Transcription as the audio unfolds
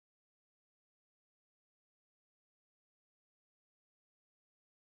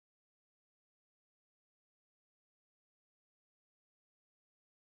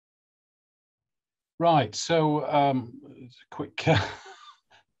Right, so it's a quick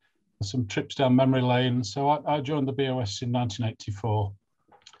some trips down memory lane. So I joined the BOS in 1984,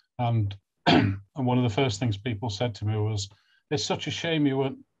 and and one of the first things people said to me was, "It's such a shame you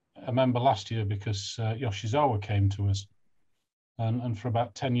weren't a member last year because Yoshizawa came to us." And for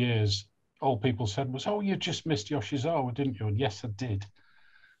about 10 years, all people said was, "Oh, you just missed Yoshizawa, didn't you?" And yes, I did.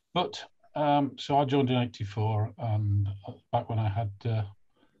 But so I joined in '84, and back when I had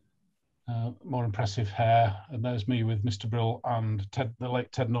more impressive hair, and there's me with Mr. Brill and the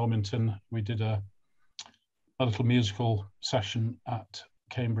late Ted Normington. We did a little musical session at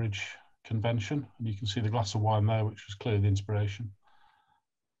Cambridge Convention, and you can see the glass of wine there, which was clearly the inspiration.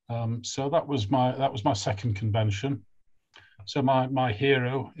 So that was my second convention. So my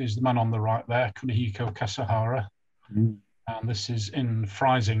hero is the man on the right there, Kunihiko Kasahara, and this is in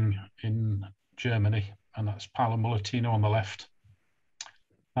Freising in Germany, and that's Paolo Mulatino on the left.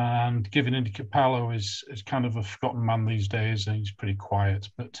 And given Indica Paolo is kind of a forgotten man these days, and he's pretty quiet,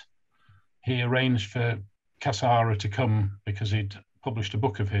 but he arranged for Kasahara to come because he'd published a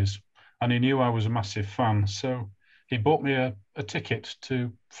book of his, and he knew I was a massive fan. So he bought me a ticket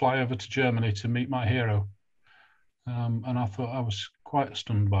to fly over to Germany to meet my hero. And I thought I was quite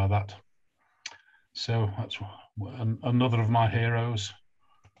stunned by that. So that's another of my heroes.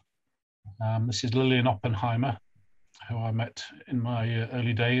 This is Lillian Oppenheimer, who I met in my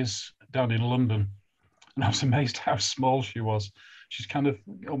early days down in London. And I was amazed how small she was. She's kind of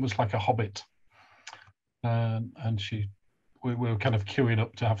almost like a hobbit. And we were kind of queuing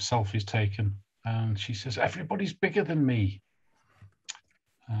up to have selfies taken. And she says, "Everybody's bigger than me."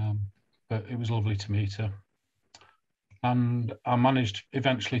 But it was lovely to meet her. And I managed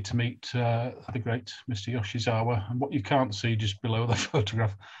eventually to meet the great Mr. Yoshizawa. And what you can't see just below the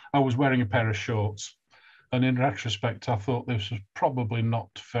photograph, I was wearing a pair of shorts. And in retrospect, I thought this was probably not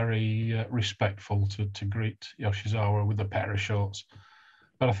very respectful to greet Yoshizawa with a pair of shorts.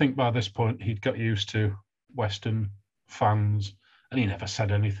 But I think by this point, he'd got used to Western fans, and he never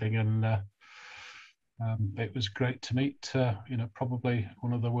said anything. And it was great to meet, probably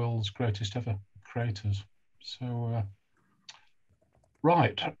one of the world's greatest ever creators. So,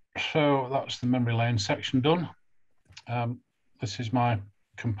 right, so that's the memory lane section done. This is my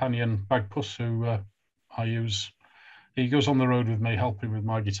companion Bagpuss, who I use. He goes on the road with me, helping with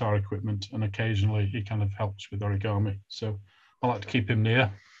my guitar equipment, and occasionally he kind of helps with origami. So I like to keep him near.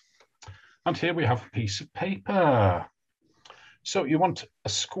 And here we have a piece of paper. So you want a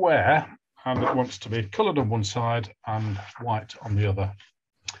square, and it wants to be coloured on one side and white on the other.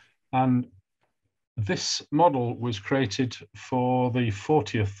 And this model was created for the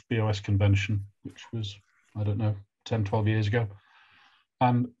 40th BOS convention, which was, I don't know, 10, 12 years ago.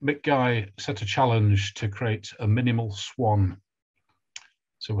 And Mick Guy set a challenge to create a minimal swan.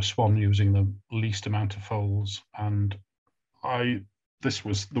 So a swan using the least amount of folds. And this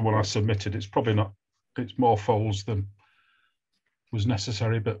was the one I submitted. It's probably not, it's more folds than was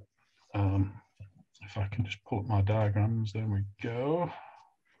necessary, but if I can just pull up my diagrams, there we go.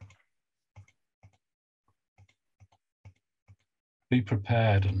 Be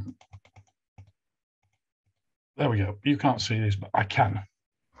prepared. And there we go. You can't see this, but I can.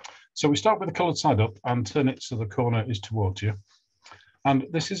 So we start with the coloured side up and turn it so the corner is towards you. And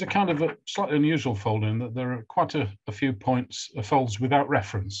this is a kind of a slightly unusual fold in that there are quite a few folds without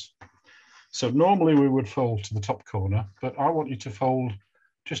reference. So normally we would fold to the top corner, but I want you to fold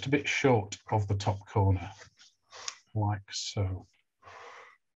just a bit short of the top corner, like so.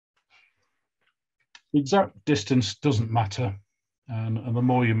 The exact distance doesn't matter. And the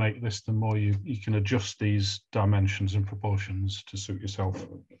more you make this, the more you can adjust these dimensions and proportions to suit yourself.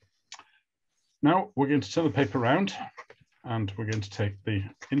 Now we're going to turn the paper around, and we're going to take the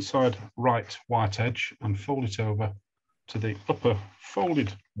inside right white edge and fold it over to the upper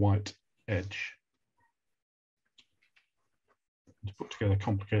folded white edge. To put together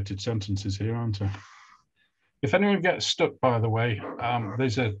complicated sentences here, aren't I? If anyone gets stuck, by the way,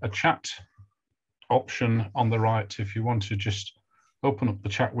 there's a chat option on the right if you want to just open up the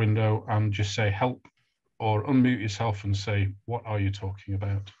chat window and just say help, or unmute yourself and say, "What are you talking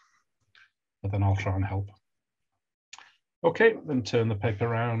about?" And then I'll try and help. Okay, then turn the paper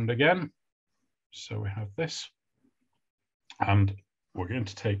around again. So we have this, and we're going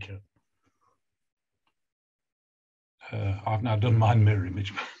to take it. I've now done my mirror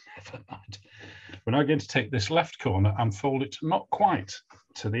image, but never mind. We're now going to take this left corner and fold it not quite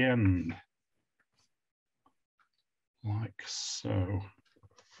to the end, like so.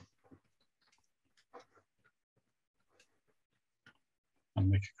 And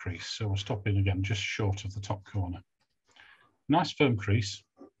make a crease. So we'll stop in again just short of the top corner. Nice firm crease.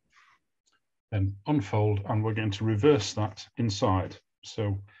 then unfold, and we're going to reverse that inside.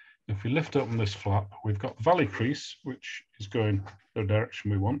 So if we lift open this flap, we've got the valley crease, which is going the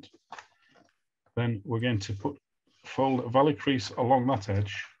direction we want. Then we're going to fold a valley crease along that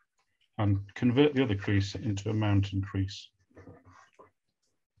edge and convert the other crease into a mountain crease.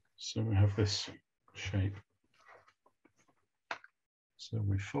 So we have this shape. So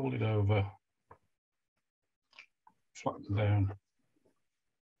we fold it over, flatten down.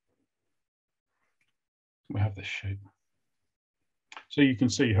 We have this shape. So you can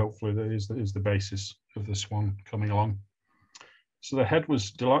see, hopefully, that is the basis of the swan coming along. So the head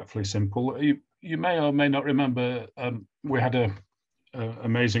was delightfully simple. You may or may not remember, we had an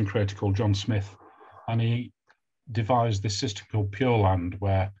amazing creator called John Smith, and he devised this system called Pure Land,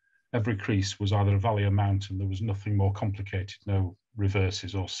 where every crease was either a valley or mountain. There was nothing more complicated, no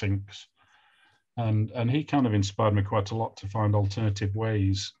reverses or sinks. And he kind of inspired me quite a lot to find alternative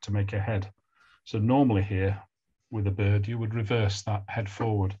ways to make a head. So normally here, with a bird, you would reverse that head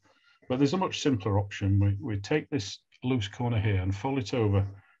forward. But there's a much simpler option. We take this loose corner here and fold it over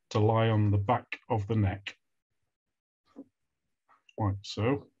to lie on the back of the neck, like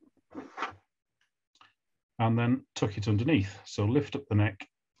so. And then tuck it underneath. So lift up the neck,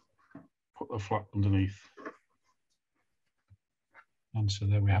 put the flap underneath. And so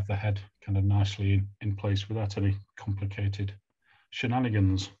there we have the head kind of nicely in place without any complicated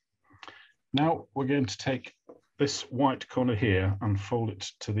shenanigans. Now we're going to take this white corner here and fold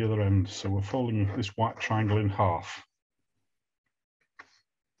it to the other end. So we're folding this white triangle in half,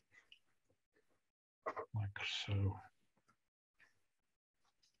 like so.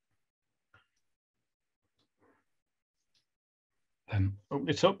 Then open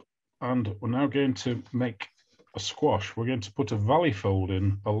it up, and we're now going to make a squash. We're going to put a valley fold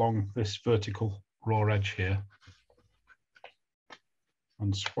in along this vertical raw edge here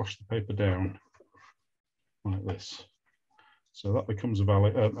and squash the paper down like this. So that becomes a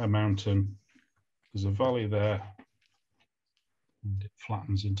valley, a mountain. There's a valley there, and it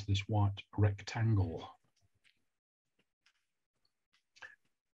flattens into this white rectangle.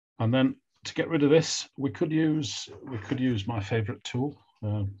 And then to get rid of this, we could use my favorite tool,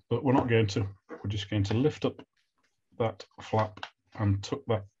 but we're not going to. We're just going to lift up that flap and tuck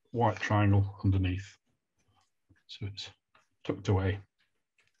that white triangle underneath. So it's tucked away.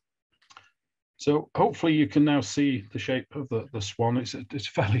 So hopefully you can now see the shape of the swan. It's a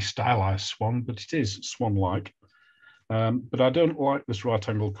fairly stylized swan, but it is swan-like. But I don't like this right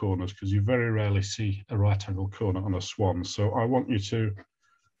angle corners because you very rarely see a right angle corner on a swan. So I want you to, in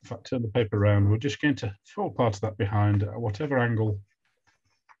fact, turn the paper around. We're just going to fold part of that behind at whatever angle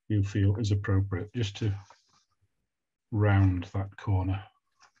you feel is appropriate, just to round that corner.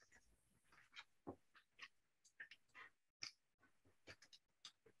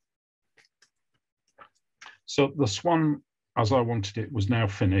 So the swan, as I wanted it, was now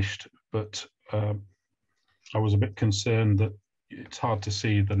finished, but I was a bit concerned that it's hard to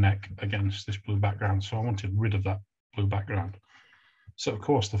see the neck against this blue background, so I wanted rid of that blue background. So of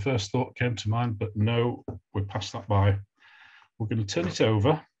course the first thought came to mind, but no, we passed that by. We're going to turn it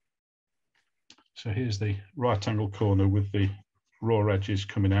over. So here's the right angle corner with the raw edges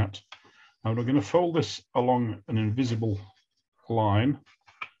coming out. And we're going to fold this along an invisible line,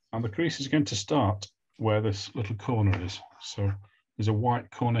 and the crease is going to start where this little corner is. So there's a white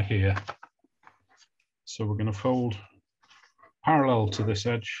corner here. So we're going to fold parallel to this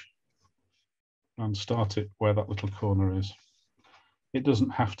edge and start it where that little corner is. It doesn't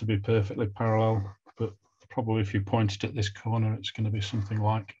have to be perfectly parallel, but probably if you point it at this corner, it's going to be something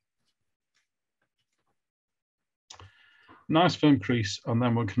like. Nice firm crease, and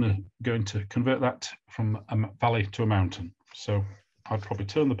then we're going to convert that from a valley to a mountain. So I'd probably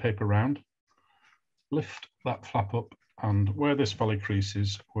turn the paper around, lift that flap up, and where this valley crease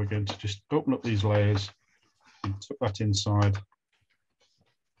is, we're going to just open up these layers and tuck that inside,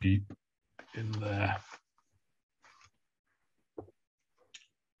 deep in there.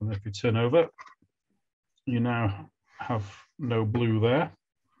 And if you turn over, you now have no blue there.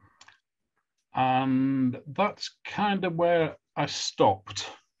 And that's kind of where I stopped.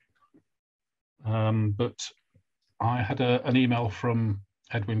 But I had an email from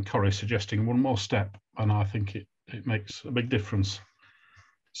Edwin Corrie suggesting one more step, and I think it makes a big difference.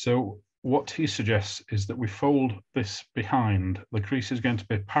 So what he suggests is that we fold this behind. The crease is going to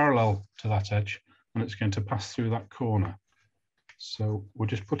be parallel to that edge, and it's going to pass through that corner. So we're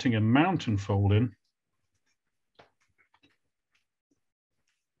just putting a mountain fold in.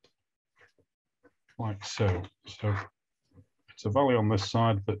 Like so. So it's a valley on this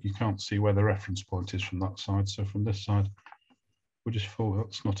side, but you can't see where the reference point is from that side. So from this side, We'll just fold.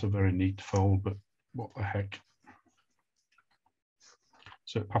 That's not a very neat fold, but what the heck.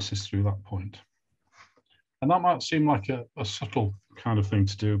 So it passes through that point. And that might seem like a subtle kind of thing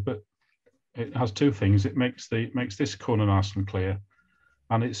to do, but it has two things. It makes this corner nice and clear,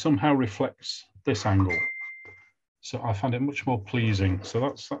 and it somehow reflects this angle. So I find it much more pleasing. So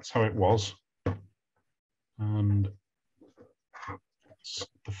that's how it was. And that's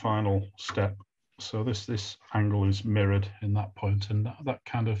the final step. So this angle is mirrored in that point, and that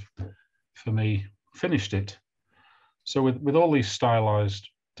kind of, for me, finished it. So with all these stylized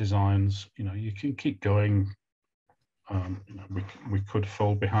designs, you know, you can keep going. You know, we could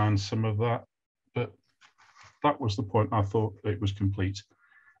fold behind some of that, but that was the point. I thought it was complete.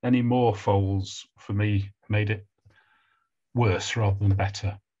 Any more folds for me made it worse rather than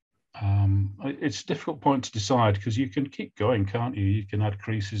better. It's a difficult point to decide because you can keep going, can't you? You can add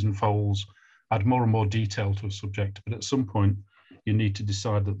creases and folds, add more and more detail to a subject, but at some point you need to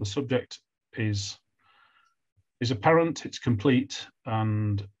decide that the subject is apparent, it's complete,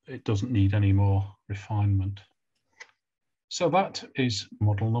 and it doesn't need any more refinement. So that is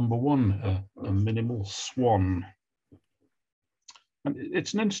model number one, a minimal swan. And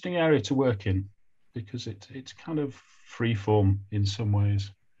it's an interesting area to work in because it's kind of freeform in some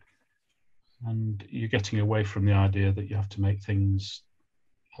ways. And you're getting away from the idea that you have to make things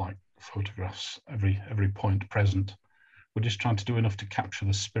like photographs, every point present. We're just trying to do enough to capture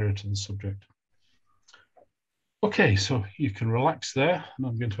the spirit of the subject. Okay, so you can relax there, and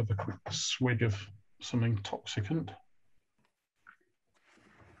I'm going to have a quick swig of some intoxicant.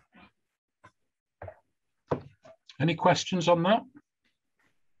 Any questions on that?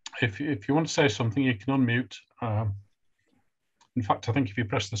 If you want to say something, you can unmute. In fact, I think if you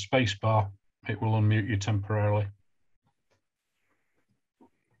press the space bar, it will unmute you temporarily. A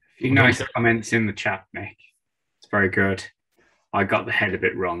few nice comments in the chat, Nick. It's very good. I got the head a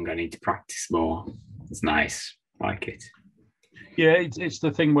bit wrong. I need to practice more. It's nice. Like it. Yeah, it's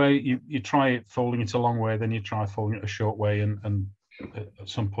the thing where you try it folding it a long way, then you try folding it a short way, and at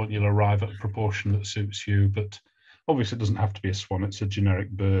some point you'll arrive at a proportion that suits you. But obviously, it doesn't have to be a swan. It's a generic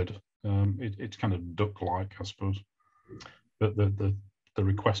bird. It's kind of duck-like, I suppose. But the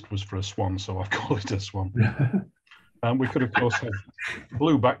request was for a swan, so I've called it a swan. We could, of course, have a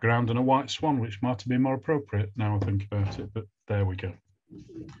blue background and a white swan, which might have been more appropriate now I think about it, but there we go.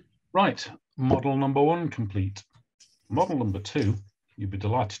 Right, model number one complete. Model number two, you'd be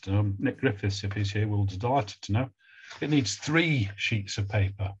delighted to know, Nick Griffiths, if he's here, will be delighted to know, it needs 3 sheets of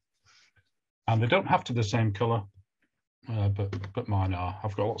paper. And they don't have to be the same colour, but mine are.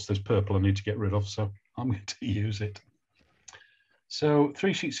 I've got lots of this purple I need to get rid of, so I'm going to use it. So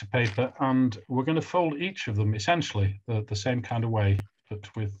 3 sheets of paper, and we're going to fold each of them essentially the same kind of way,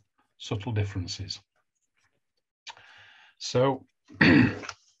 but with subtle differences. So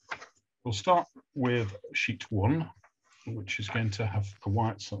we'll start with sheet 1, which is going to have the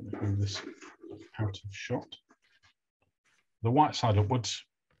white side. Let me move this out of shot. The white side upwards,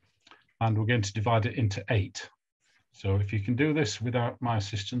 and we're going to divide it into 8. So if you can do this without my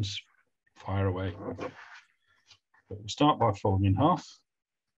assistance, fire away. But we'll start by folding in half.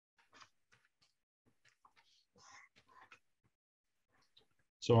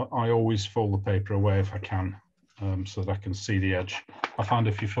 So I always fold the paper away if I can, so that I can see the edge. I find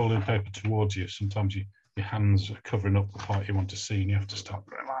if you fold in paper towards you, sometimes your hands are covering up the part you want to see, and you have to start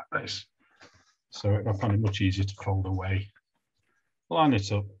going like this. So I find it much easier to fold away. Line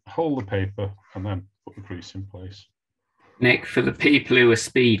it up, hold the paper, and then put the crease in place. Nick, for the people who are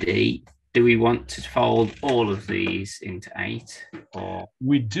speedy, do we want to fold all of these into 8? Or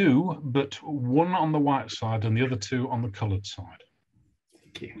we do, but 1 on the white side and the other 2 on the coloured side.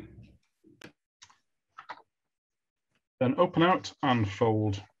 Thank you. Then open out and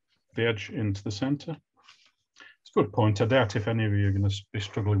fold the edge into the centre. It's a good point. I doubt if any of you are going to be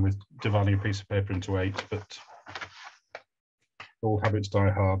struggling with dividing a piece of paper into 8, but old habits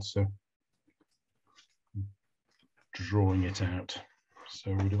die hard, so drawing it out.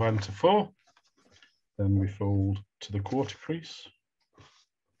 So we divide into 4, then we fold to the quarter crease.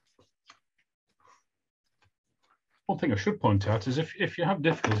 One thing I should point out is if you have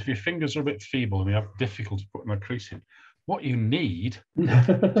difficulty, if your fingers are a bit feeble and you have difficulty putting a crease in, what you need is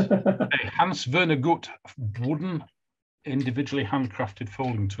a Hans Werner Gut wooden, individually handcrafted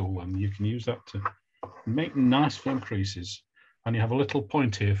folding tool, and you can use that to make nice firm creases. And you have a little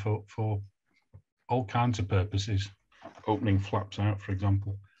point here for all kinds of purposes, opening flaps out, for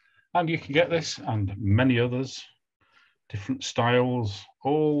example. And you can get this and many others, different styles,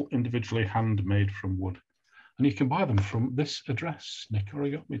 all individually handmade from wood. And you can buy them from this address,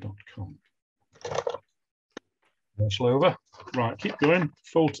 nickorigami.com. Slow over. Right, keep going.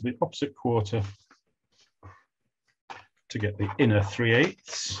 Fold to the opposite quarter to get the inner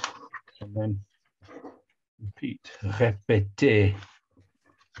 3/8, and then repeat. Répétez,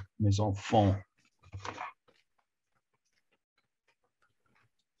 mes enfants.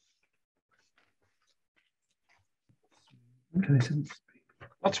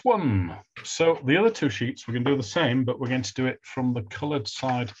 That's one. So the other two sheets, we're going to do the same, but we're going to do it from the coloured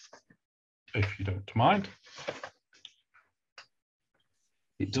side, if you don't mind.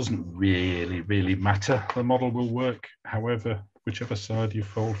 It doesn't really matter. The model will work however, whichever side you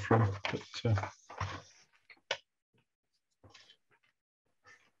fold from. But,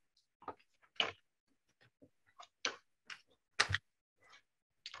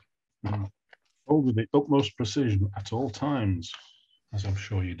 fold with the utmost precision at all times, as I'm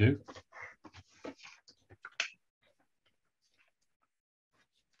sure you do.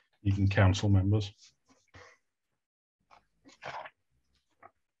 Even council members.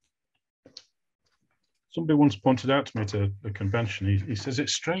 Somebody once pointed out to me at a convention, he says,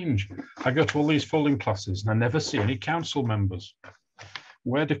 it's strange. I go to all these folding classes and I never see any council members.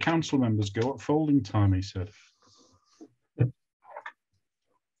 Where do council members go at folding time, he said.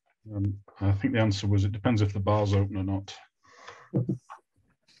 I think the answer was, it depends if the bar's open or not. Of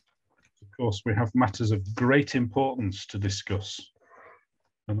course, we have matters of great importance to discuss,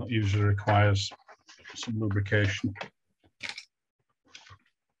 and that usually requires some lubrication.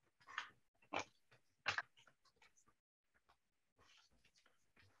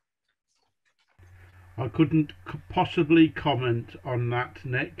 I couldn't possibly comment on that,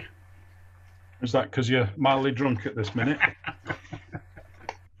 Nick. Is that because you're mildly drunk at this minute?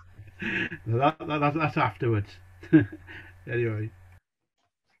 That's afterwards. Anyway.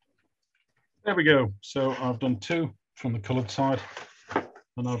 There we go. So I've done two from the coloured side,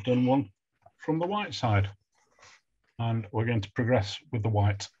 and I've done one from the white side. And we're going to progress with the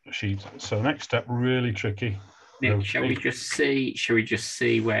white sheet. So next step, really tricky. Nick, shall we just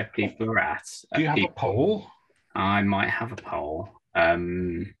see where people are at? Do you have a poll? I might have a poll.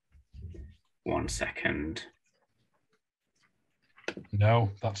 1 second. No,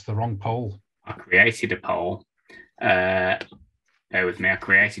 that's the wrong poll. I created a poll. Bear with me. I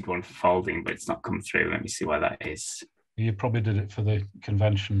created one for folding, but it's not come through. Let me see where that is. You probably did it for the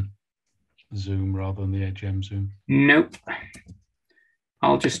convention Zoom rather than the AGM Zoom. Nope.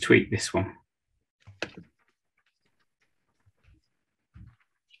 I'll just tweak this one.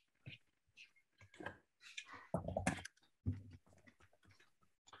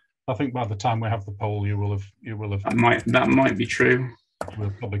 I think by the time we have the poll, you will have. That might be true. We're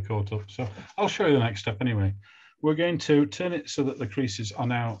probably caught up. So I'll show you the next step anyway. We're going to turn it so that the creases are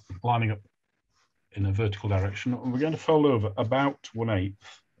now lining up in a vertical direction, and we're going to fold over about 1/8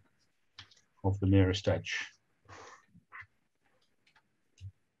 of the nearest edge,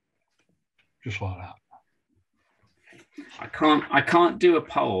 just like that. I can't do a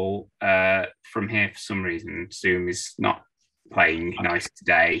poll from here for some reason. Zoom is not playing nice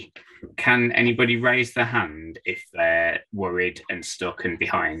today. Can anybody raise their hand if they're worried and stuck and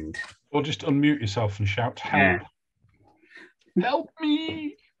behind? Or just unmute yourself and shout, help. Yeah. Help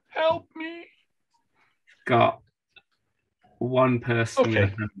me, help me. Got one person with a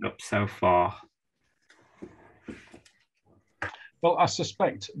hand up so far. Well, I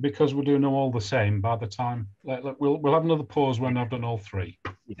suspect because we're doing them all the same, by the time, we'll have another pause when I've done all three.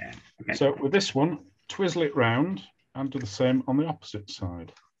 Yeah. Okay. So with this one, twizzle it round and do the same on the opposite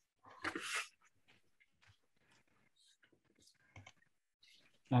side.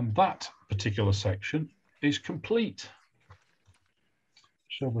 And that particular section is complete.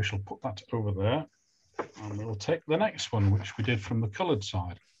 So we shall put that over there, and we will take the next one, which we did from the coloured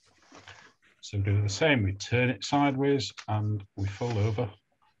side. So we do the same, we turn it sideways and we fold over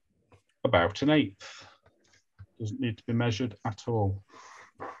about 1/8. Doesn't need to be measured at all.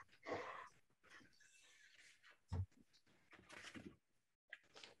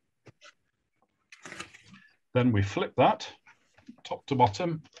 Then we flip that top to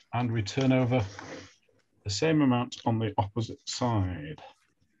bottom and we turn over the same amount on the opposite side.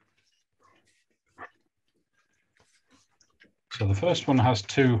 So the first one has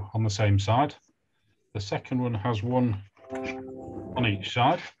 2 on the same side. The second one has 1 on each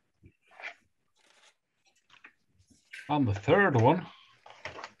side. And the third one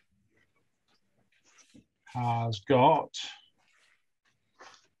has got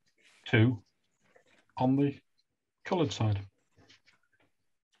 2 on the coloured side.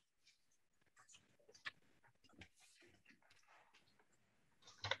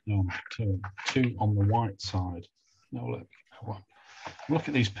 No, 2 on the white side. No, look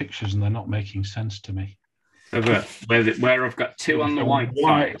at these pictures and they're not making sense to me. But where I've got two on the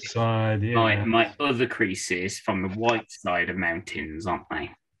white side, yeah. My other creases from the white side are mountains, aren't they?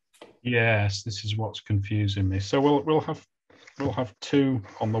 Yes, this is what's confusing me. So we'll have two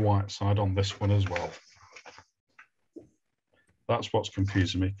on the white side on this one as well. That's what's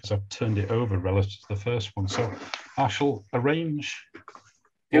confusing me because I've turned it over relative to the first one. So I shall arrange.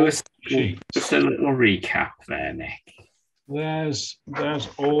 Just a little recap there, Nick. There's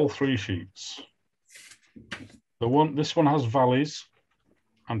all three sheets. This one has valleys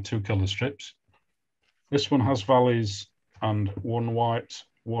and two colour strips. This one has valleys and one white,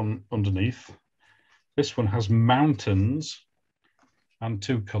 one underneath. This one has mountains and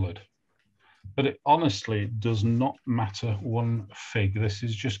two coloured. But it honestly does not matter one fig. This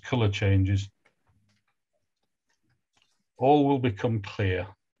is just colour changes. All will become clear.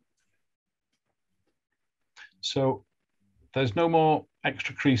 So there's no more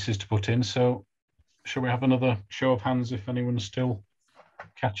extra creases to put in. So shall we have another show of hands if anyone's still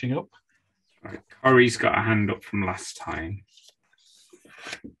catching up? Right. Corey's got a hand up from last time.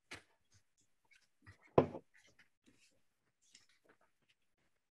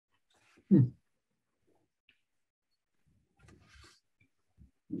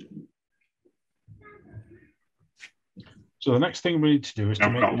 So the next thing we need to do is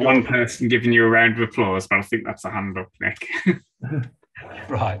I've got one person giving you a round of applause, but I think that's a hand up, Nick.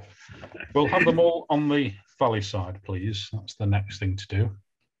 Right. We'll have them all on the valley side, please. That's the next thing to do.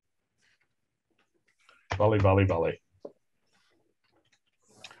 Valley, valley, valley.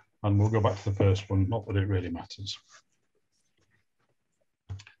 And we'll go back to the first one, not that it really matters.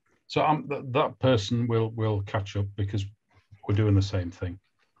 So that person will catch up because we're doing the same thing.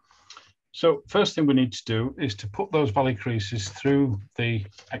 So first thing we need to do is to put those valley creases through the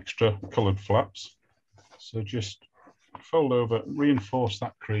extra coloured flaps. So just fold over, reinforce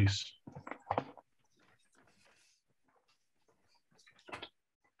that crease.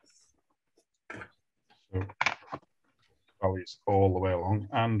 So valleys all the way along,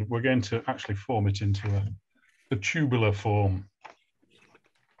 and we're going to actually form it into a tubular form.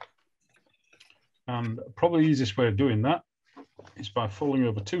 And probably the easiest way of doing that is by folding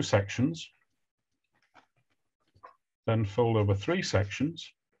over two sections, then fold over three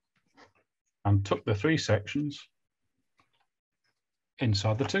sections, and tuck the three sections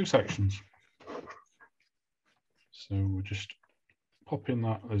inside the two sections. So we're just popping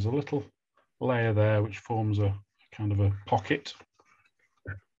that. There's a little layer there which forms a kind of a pocket,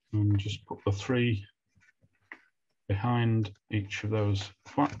 and just put the three behind each of those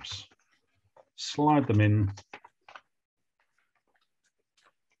flaps, slide them in.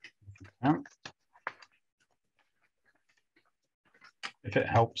 If it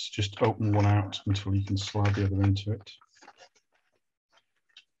helps, just open one out until you can slide the other into it.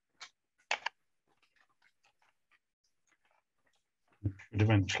 It should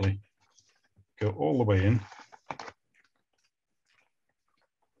eventually go all the way in.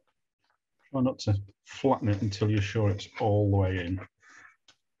 Try not to flatten it until you're sure it's all the way in.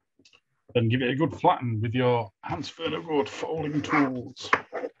 Then give it a good flatten with your Hans Werner Roth folding tools.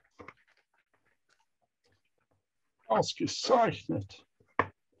 Ausgezeichnet.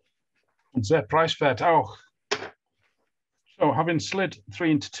 Und sehr preiswert auch. So having slid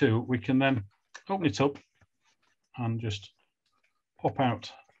 3 into 2, we can then open it up and just pop out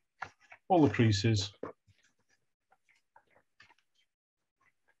all the creases.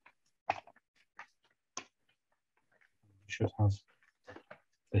 We should have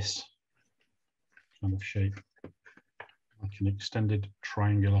this kind of shape, like an extended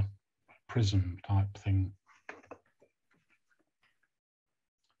triangular prism type thing.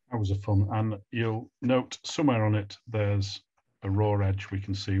 That was a fun, and you'll note somewhere on it there's a raw edge we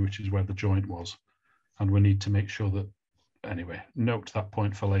can see, which is where the joint was, and we need to make sure that, anyway, note that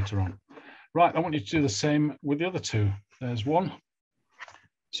point for later on. Right, I want you to do the same with the other two. There's one.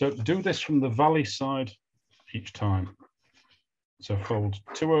 So do this from the valley side each time. So fold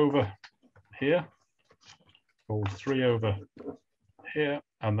 2 over here, fold 3 over here,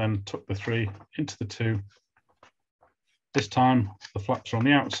 and then tuck the 3 into the 2. This time the flaps are on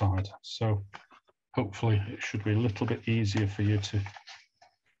the outside, so hopefully it should be a little bit easier for you to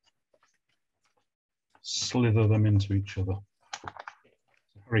slither them into each other.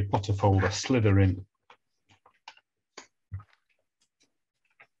 Harry Potter folder, slither in.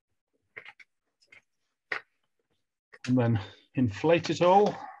 And then inflate it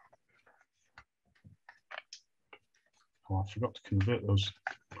all. Oh, I forgot to convert those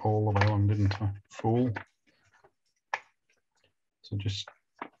all the way along, didn't I? Fool. So just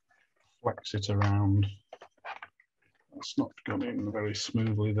flex it around. That's not gone in very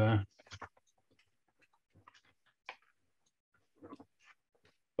smoothly there.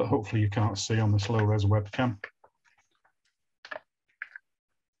 but hopefully you can't see on this low-res webcam.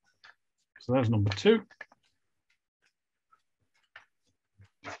 So there's number 2.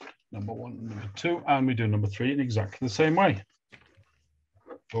 Number 1, number 2, and we do number 3 in exactly the same way.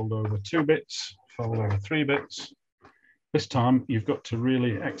 Fold over 2 bits, fold over 3 bits. This time you've got to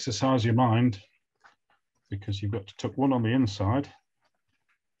really exercise your mind, because you've got to tuck one on the inside.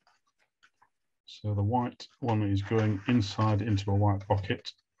 So the white one is going inside into a white pocket,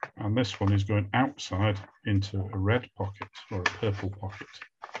 and this one is going outside into a red pocket or a purple pocket.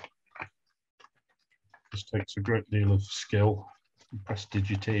 This takes a great deal of skill and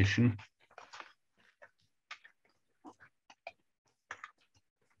prestidigitation.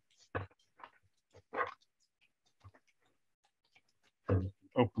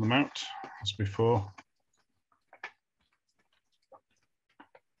 Open them out as before.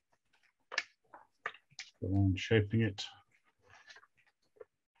 Go on shaping it.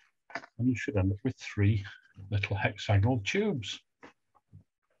 And you should end up with 3 little hexagonal tubes.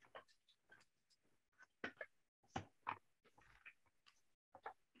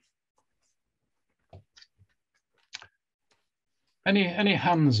 Any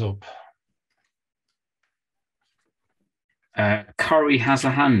hands up? Corey has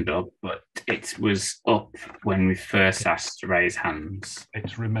a hand up, but it was up when we first asked to raise hands.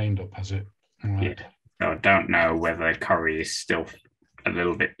 It's remained up, has it? Right. Yeah. So I don't know whether Corey is still a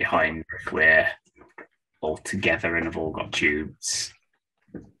little bit behind if we're all together and have all got tubes.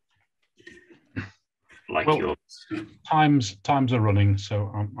 Like well, yours. Times are running,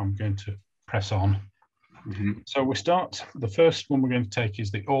 so I'm going to press on. Mm-hmm. So we start, the first one we're going to take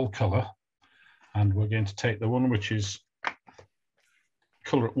is the all colour, and we're going to take the one which is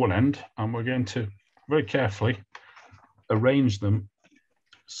colour at one end, and we're going to very carefully arrange them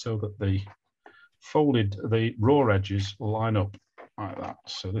so that the raw edges line up like that.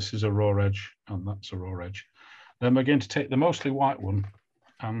 So this is a raw edge and that's a raw edge. Then we're going to take the mostly white one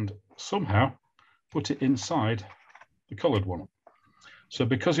and somehow put it inside the coloured one. So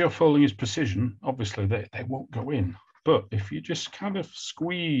because your folding is precision, obviously they won't go in. But if you just kind of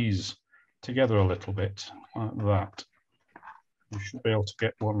squeeze together a little bit like that, you should be able to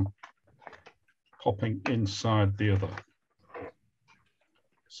get one popping inside the other.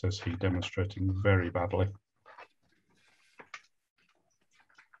 Says he, demonstrating very badly.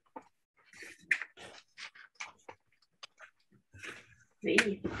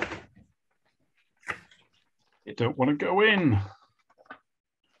 See? It don't want to go in,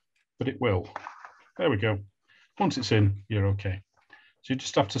 but it will. There we go. Once it's in, you're okay. So you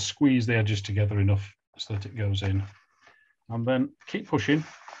just have to squeeze the edges together enough so that it goes in. And then keep pushing.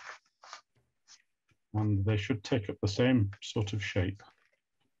 And they should take up the same sort of shape.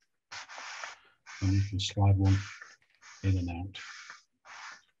 And you can slide one in and out.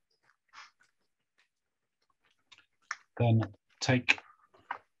 Then take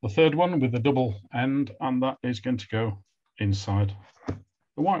the third one with the double end, and that is going to go inside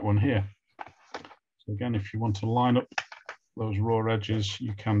the white one here. So again, if you want to line up those raw edges,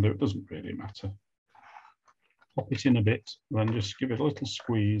 you can do. It doesn't really matter. Pop it in a bit, then just give it a little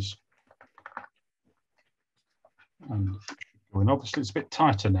squeeze. And obviously it's a bit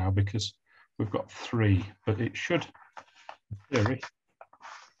tighter now because we've got 3, but it should, in theory,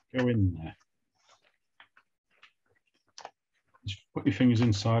 go in there. Just put your fingers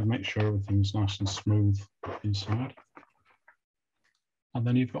inside, make sure everything's nice and smooth inside. And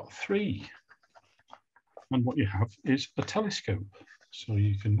then you've got 3. And what you have is a telescope. So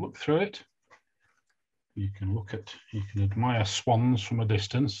you can look through it. You can admire swans from a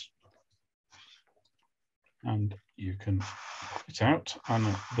distance. And you can pop it out. And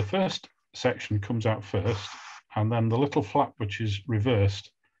the first section comes out first. And then the little flap, which is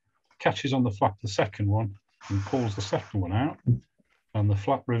reversed, catches on the flap the second one and pulls the second one out. And the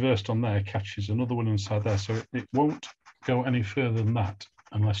flap reversed on there catches another one inside there. So it won't go any further than that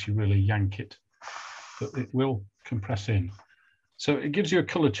unless you really yank it. But it will compress in. So it gives you a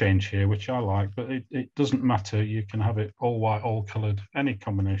colour change here, which I like, but it doesn't matter. You can have it all white, all coloured, any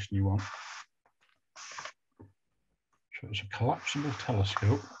combination you want. So it's a collapsible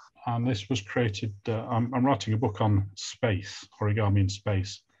telescope. And this was created, I'm writing a book on space, origami in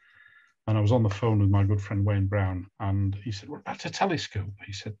space. And I was on the phone with my good friend Wayne Brown, and he said, what about a telescope?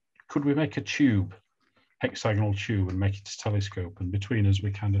 He said, could we make a tube, hexagonal tube, and make it a telescope? And between us,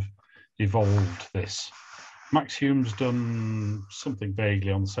 we kind of evolved this. Max Hume's done something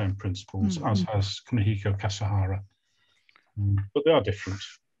vaguely on the same principles, as has Kunihiko Kasahara. But they are different.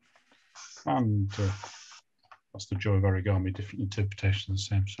 And that's the joy of origami, different interpretations of the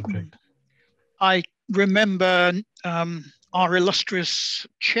same subject. I remember our illustrious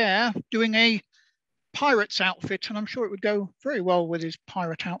chair doing a pirate's outfit, and I'm sure it would go very well with his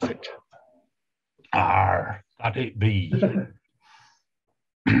pirate outfit. That it be.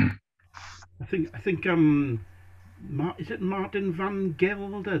 I think is it Martin van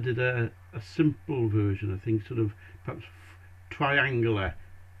Gelder did a simple version, I think, sort of perhaps triangular,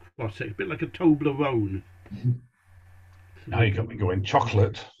 what's it, a bit like a Toblerone. Now you got me going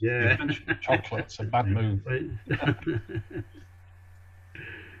chocolate. Yeah. Chocolate's a bad move.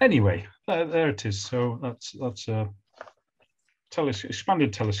 Anyway, there it is. So that's a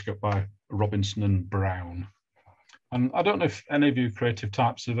expanded telescope by Robinson and Brown. And I don't know if any of you creative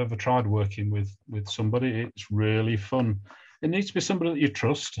types have ever tried working with somebody. It's really fun. It needs to be somebody that you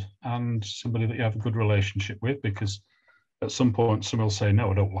trust and somebody that you have a good relationship with, because at some point someone will say,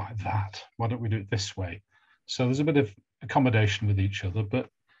 no, I don't like that. Why don't we do it this way? So there's a bit of accommodation with each other, but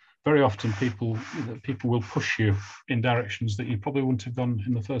very often people will push you in directions that you probably wouldn't have gone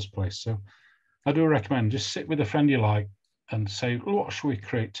in the first place. So I do recommend just sit with a friend you like and say, what should we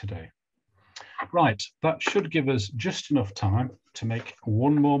create today? Right, that should give us just enough time to make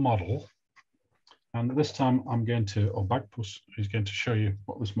one more model. And this time I'm going to, or Bagpuss is going to show you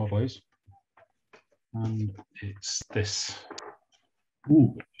what this model is. And it's this,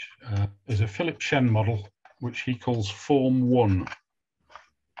 which is a Philip Shen model, which he calls Form 1.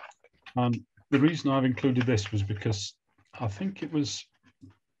 And the reason I've included this was because I think it was,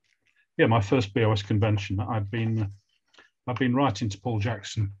 my first BOS convention. I've been writing to Paul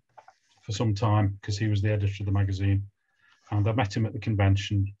Jackson for some time because he was the editor of the magazine, and I met him at the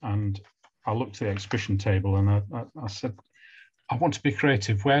convention, and I looked at the exhibition table and I said, I want to be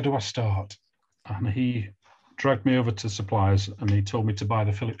creative, where do I start? And he dragged me over to suppliers and he told me to buy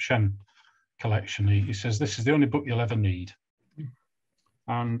the Philip Shen collection. He says, this is the only book you'll ever need.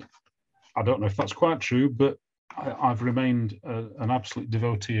 And I don't know if that's quite true, but I've remained an absolute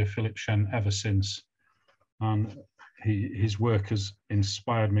devotee of Philip Shen ever since. And his work has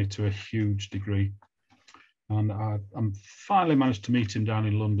inspired me to a huge degree. And I'm finally managed to meet him down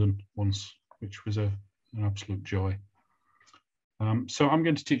in London once, which was an absolute joy. So I'm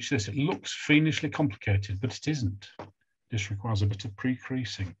going to teach this. It looks fiendishly complicated, but it isn't. It just requires a bit of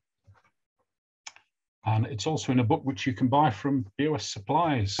pre-creasing. And it's also in a book which you can buy from BOS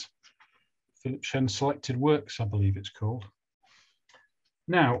Supplies. Philip Shen Selected Works, I believe it's called.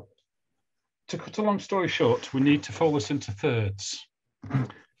 Now, to cut a long story short, we need to fold this into thirds.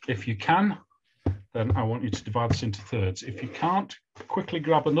 If you can, then I want you to divide this into thirds. If you can't, quickly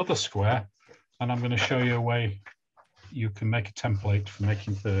grab another square, and I'm going to show you a way you can make a template for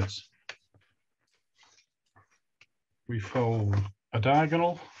making thirds. We fold a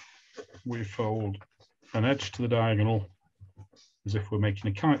diagonal, we fold an edge to the diagonal as if we're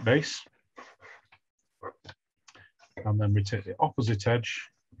making a kite base, and then we take the opposite edge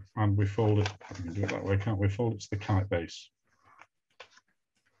and we fold it. We can do it that way, can't we? Fold it to the kite base.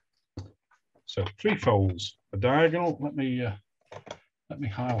 So 3 folds, a diagonal. Let me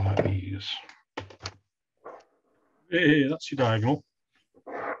highlight these. Hey, that's your diagonal.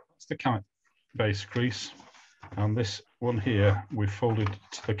 That's the kite base crease, and this one here we folded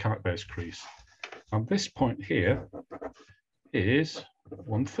to the kite base crease. And this point here is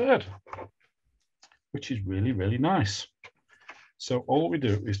 1/3, which is really, really nice. So all we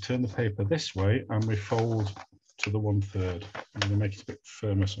do is turn the paper this way and we fold to the 1/3. I'm going to make it a bit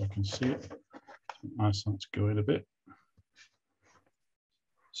firmer so I can see it. Nice, that's going a bit.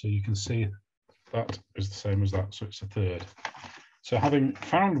 So you can see that is the same as that, so it's a third. So having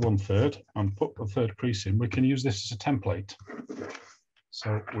found 1/3 and put a third crease in, we can use this as a template.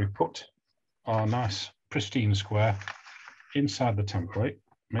 So we put our nice pristine square inside the template,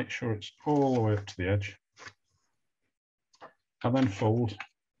 make sure it's all the way up to the edge, and then fold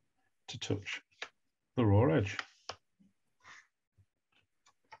to touch the raw edge.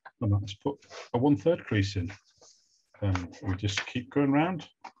 And let's put a 1/3 crease in. Then we just keep going round.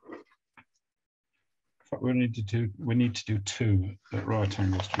 In fact, we need to do 2 at right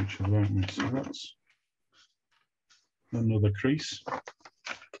angles to each other, don't we? So that's another crease.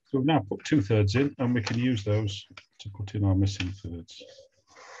 So we've now put 2/3 in, and we can use those to put in our missing thirds.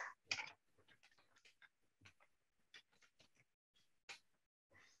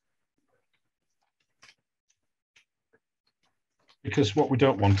 Because what we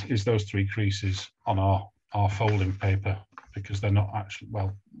don't want is those 3 creases on our folding paper, because they're not actually,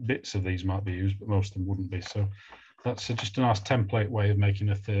 well, bits of these might be used, but most of them wouldn't be. So that's just a nice template way of making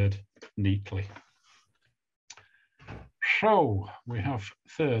a third neatly. So we have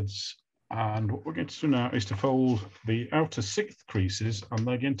thirds, and what we're going to do now is to fold the outer 6th creases, and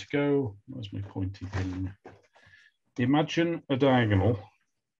they're going to go, where's my pointy thing? imagine a diagonal,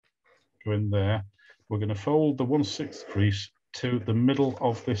 go in there. We're going to fold the 1/6 crease to the middle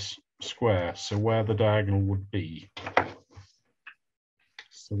of this square, so where the diagonal would be.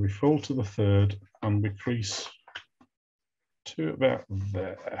 So we fold to the 1/3 and we crease to about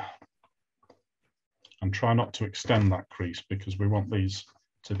there. And try not to extend that crease because we want these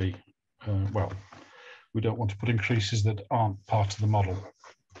to be, well, we don't want to put in creases that aren't part of the model.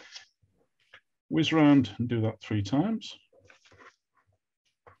 Whiz round and do that 3 times.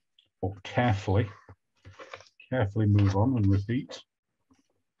 Or carefully move on and repeat.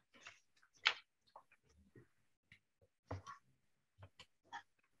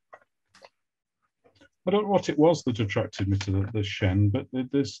 I don't know what it was that attracted me to the Shen, but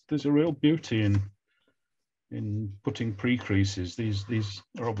there's a real beauty in putting pre-creases. These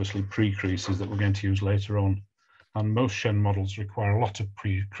are obviously pre-creases that we're going to use later on, and most Shen models require a lot of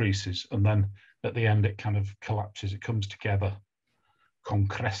pre-creases, and then at the end it kind of collapses, it comes together.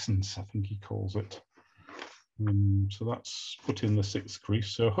 Concrescence, I think he calls it. So that's put in the 6th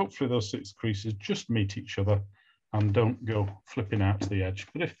crease. So hopefully those 6 creases just meet each other and don't go flipping out to the edge.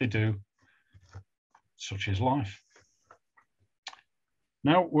 But if they do, such is life.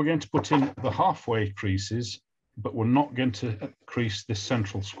 Now we're going to put in the halfway creases, but we're not going to crease this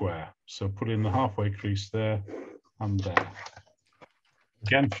central square. So put in the halfway crease there and there.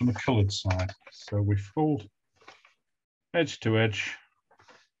 Again from the coloured side. So we fold edge to edge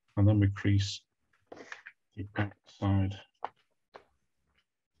and then we crease the outside.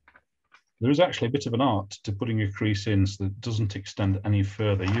 There is actually a bit of an art to putting a crease in so that it doesn't extend any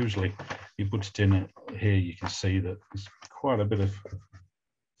further. Usually you put it in here, you can see that there's quite a bit of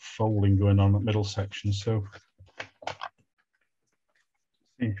folding going on at middle section. So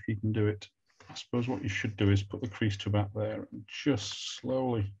see if you can do it. I suppose what you should do is put the crease to about there and just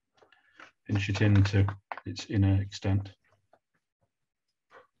slowly pinch it into its inner extent.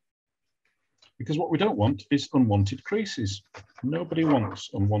 Because what we don't want is unwanted creases. Nobody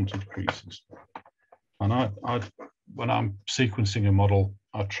wants unwanted creases. And when I'm sequencing a model,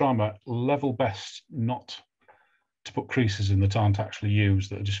 I try my level best not to put creases in that aren't actually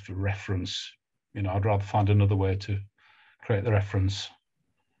used, that are just for reference. You know, I'd rather find another way to create the reference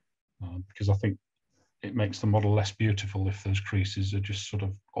because I think it makes the model less beautiful if those creases are just sort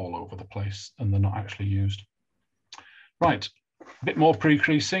of all over the place and they're not actually used. Right, a bit more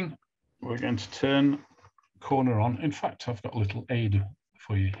pre-creasing. We're going to turn corner on. In fact, I've got a little aid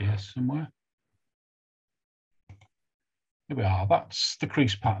for you here somewhere. Here we are. That's the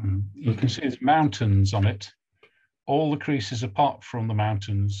crease pattern. You can see there's mountains on it. All the creases apart from the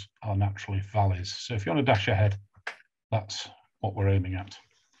mountains are naturally valleys. So if you want to dash ahead, that's what we're aiming at.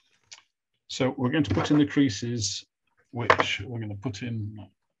 So we're going to put in the creases, which we're going to put in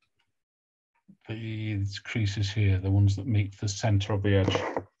these creases here, the ones that meet the center of the edge.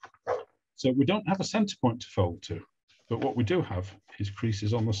 So we don't have a center point to fold to, but what we do have is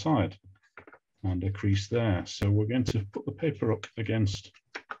creases on the side and a crease there. So we're going to put the paper up against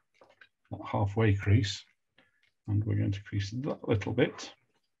that halfway crease and we're going to crease that little bit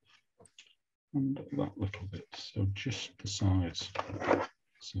and that little bit. So just the sides.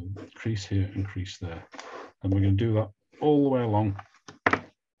 So crease here and crease there. And we're going to do that all the way along.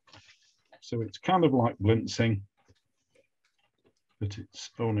 So it's kind of like blintzing, but it's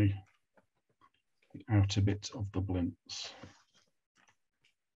only the outer bit of the blintz.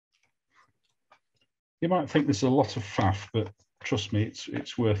 You might think there's a lot of faff, but trust me,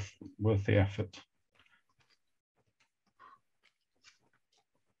 it's worth the effort.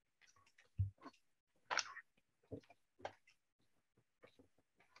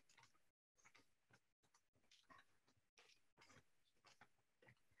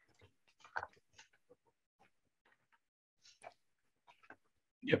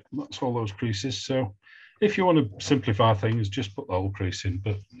 Yep, that's all those creases. So if you want to simplify things, just put the whole crease in,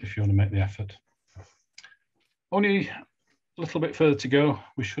 but if you want to make the effort. Only a little bit further to go.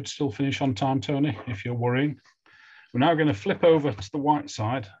 We should still finish on time, Tony, if you're worrying. We're now going to flip over to the white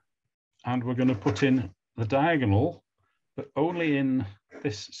side and we're going to put in the diagonal, but only in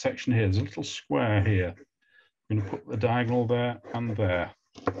this section here. There's a little square here. We're going to put the diagonal there and there.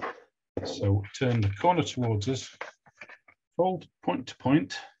 So turn the corner towards us, fold point to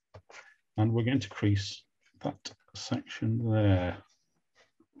point, and we're going to crease that section there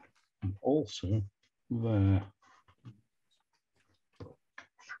and also there.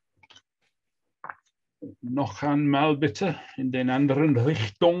 Noch einmal bitte in den anderen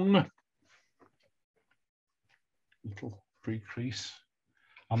Richtung. Little pre-crease,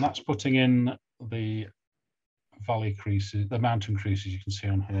 and that's putting in the valley creases, the mountain creases you can see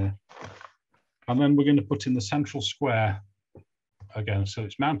on here. And then we're going to put in the central square again. So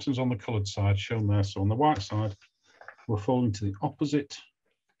it's mountains on the coloured side shown there. So on the white side, we're folding to the opposite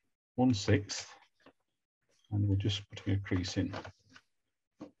 1/6, and we're just putting a crease in.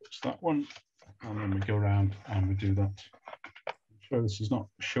 It's that one, and then we go around and we do that. I'm sure this is not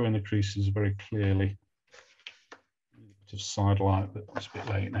showing the creases very clearly. Just side light, but it's a bit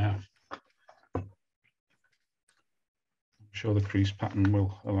late now. I'm sure the crease pattern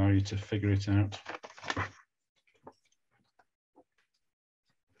will allow you to figure it out.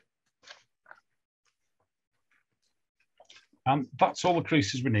 And that's all the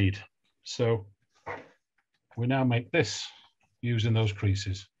creases we need. So we now make this using those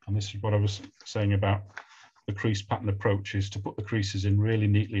creases. And this is what I was saying about the crease pattern approach, is to put the creases in really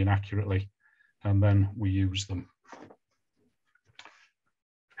neatly and accurately, and then we use them.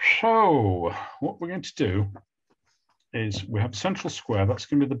 So what we're going to do is we have a central square. That's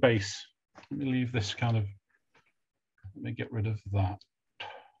going to be the base. Let me leave this kind of, let me get rid of that.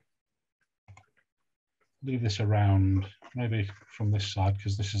 Leave this around, maybe from this side,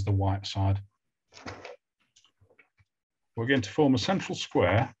 because this is the white side. We're going to form a central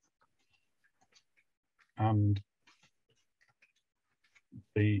square, and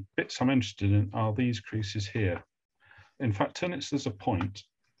the bits I'm interested in are these creases here. In fact, turn it so there's a point,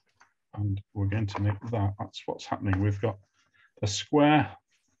 and we're going to make that. That's what's happening. We've got a square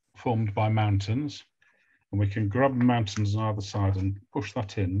formed by mountains, and we can grab the mountains on either side and push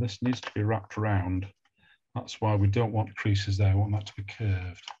that in. This needs to be wrapped around. That's why we don't want creases there. We want that to be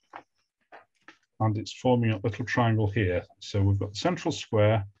curved. And it's forming a little triangle here. So we've got the central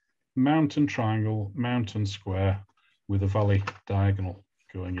square, mountain triangle, mountain square with a valley diagonal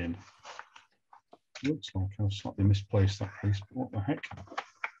going in. Looks like I've slightly misplaced that crease, but what the heck?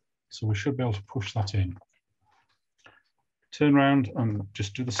 So we should be able to push that in. Turn around and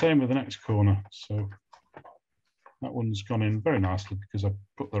just do the same with the next corner. So that one's gone in very nicely because I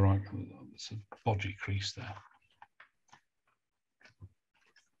put the right, it's a bodgy crease there.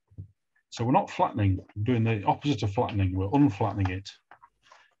 So we're not flattening, we're doing the opposite of flattening, we're unflattening it.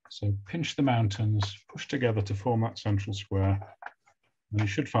 So pinch the mountains, push together to form that central square, and you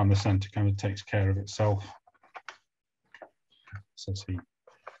should find the centre kind of takes care of itself, says he.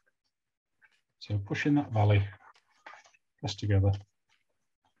 So push in that valley, press together,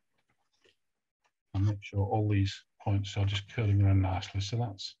 and make sure all these points are just curling around nicely. So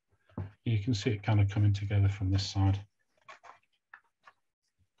that's, you can see it kind of coming together from this side.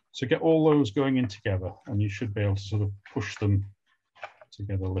 So get all those going in together, and you should be able to sort of push them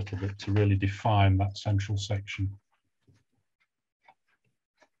together a little bit to really define that central section.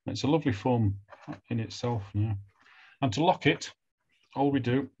 It's a lovely form in itself now. And to lock it, all we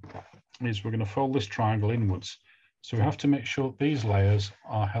do is we're going to fold this triangle inwards. So we have to make sure these layers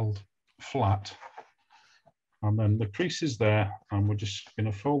are held flat. And then the crease is there, and we're just going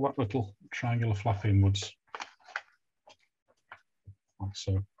to fold that little triangular flap inwards, like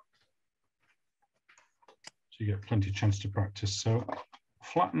so. So you get plenty of chance to practice. So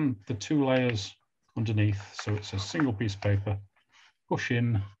flatten the two layers underneath, so it's a single piece of paper. Push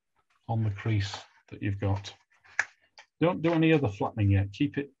in on the crease that you've got. Don't do any other flattening yet.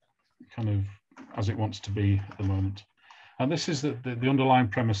 Keep it kind of as it wants to be at the moment. And this is the underlying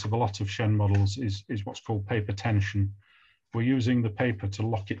premise of a lot of Shen models is what's called paper tension. We're using the paper to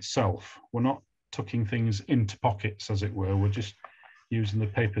lock itself. We're not tucking things into pockets, as it were. We're just using the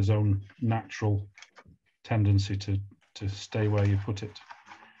paper's own natural tendency to stay where you put it.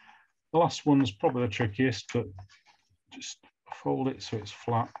 The last one's probably the trickiest, but just fold it so it's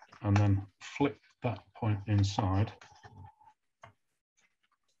flat and then flip that point inside.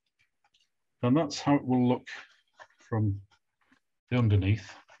 And that's how it will look from the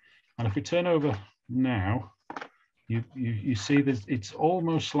underneath. And if we turn over now, you see that it's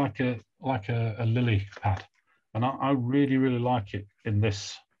almost like a lily pad. And I really, really like it in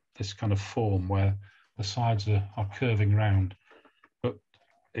this kind of form where the sides are curving round. But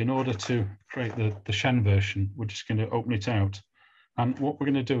in order to create the Shen version, we're just going to open it out. And what we're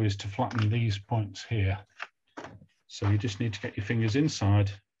going to do is to flatten these points here. So you just need to get your fingers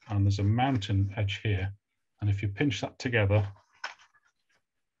inside, and there's a mountain edge here. And if you pinch that together,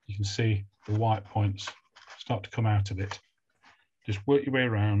 you can see the white points start to come out of it. Just work your way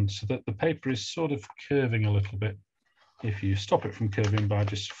around so that the paper is sort of curving a little bit. If you stop it from curving by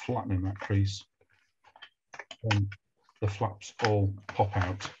just flattening that crease, then the flaps all pop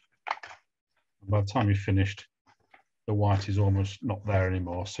out. And by the time you've finished, the white is almost not there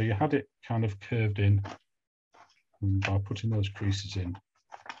anymore. So you had it kind of curved in, and by putting those creases in,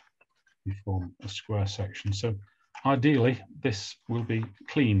 you form a square section. So ideally, this will be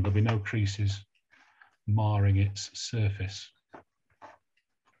clean. There'll be no creases marring its surface.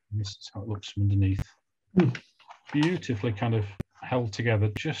 And this is how it looks from underneath. Beautifully kind of held together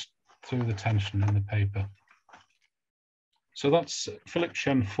just through the tension in the paper. So that's Philip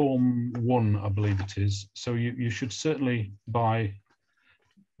Shen Form 1, I believe it is. So you should certainly buy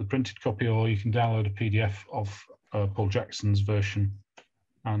the printed copy, or you can download a PDF of Paul Jackson's version.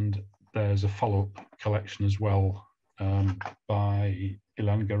 And there's a follow-up collection as well by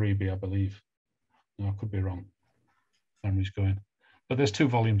Ilan Garibi, I believe. No, I could be wrong. Memory's going. But there's 2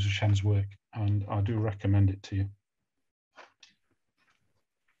 volumes of Shen's work, and I do recommend it to you.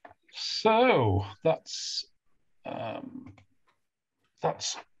 So that's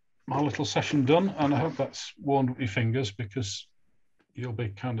my little session done, and I hope that's warmed up your fingers, because you'll be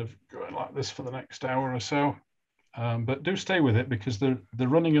kind of going like this for the next hour or so. But do stay with it, because the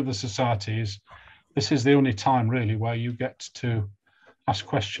running of the society this is the only time really where you get to ask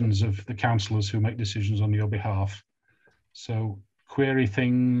questions of the councillors who make decisions on your behalf. So query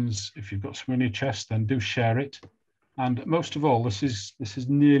things. If you've got something in your chest, then do share it. And most of all, this is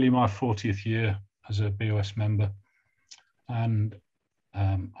nearly my 40th year as a BOS member, and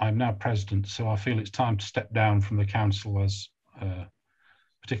I'm now president. So I feel it's time to step down from the council, as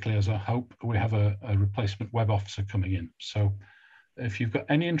particularly as I hope we have a replacement web officer coming in. So if you've got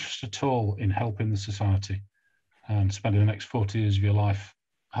any interest at all in helping the society and spending the next 40 years of your life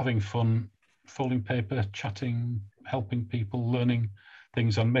having fun, folding paper, chatting, helping people, learning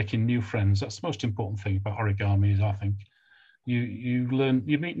things and making new friends, that's the most important thing about origami, is I think you learn,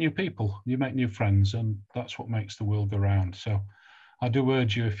 you meet new people, you make new friends, and that's what makes the world go round. So I do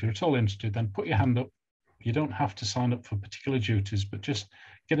urge you, if you're at all interested, then put your hand up. You don't have to sign up for particular duties, but just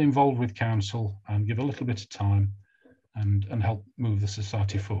get involved with council and give a little bit of time and help move the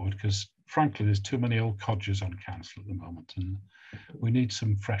society forward, because frankly there's too many old codgers on council at the moment, and we need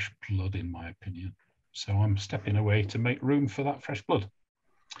some fresh blood, in my opinion. So I'm stepping away to make room for that fresh blood.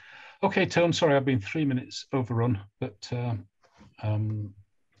 Okay, Tone, sorry I've been 3 minutes overrun, but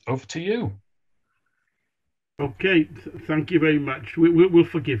over to you. Okay, thank you very much. We'll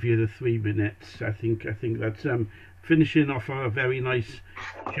forgive you the 3 minutes. I think that's finishing off a very nice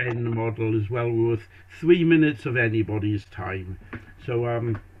Shen model as well, worth 3 minutes of anybody's time.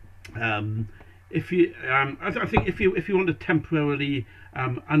 So if you I think if you want to temporarily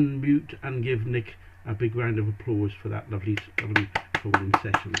unmute and give Nick a big round of applause for that lovely folding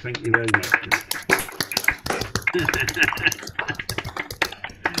session. Thank you very much.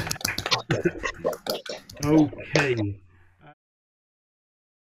 Okay.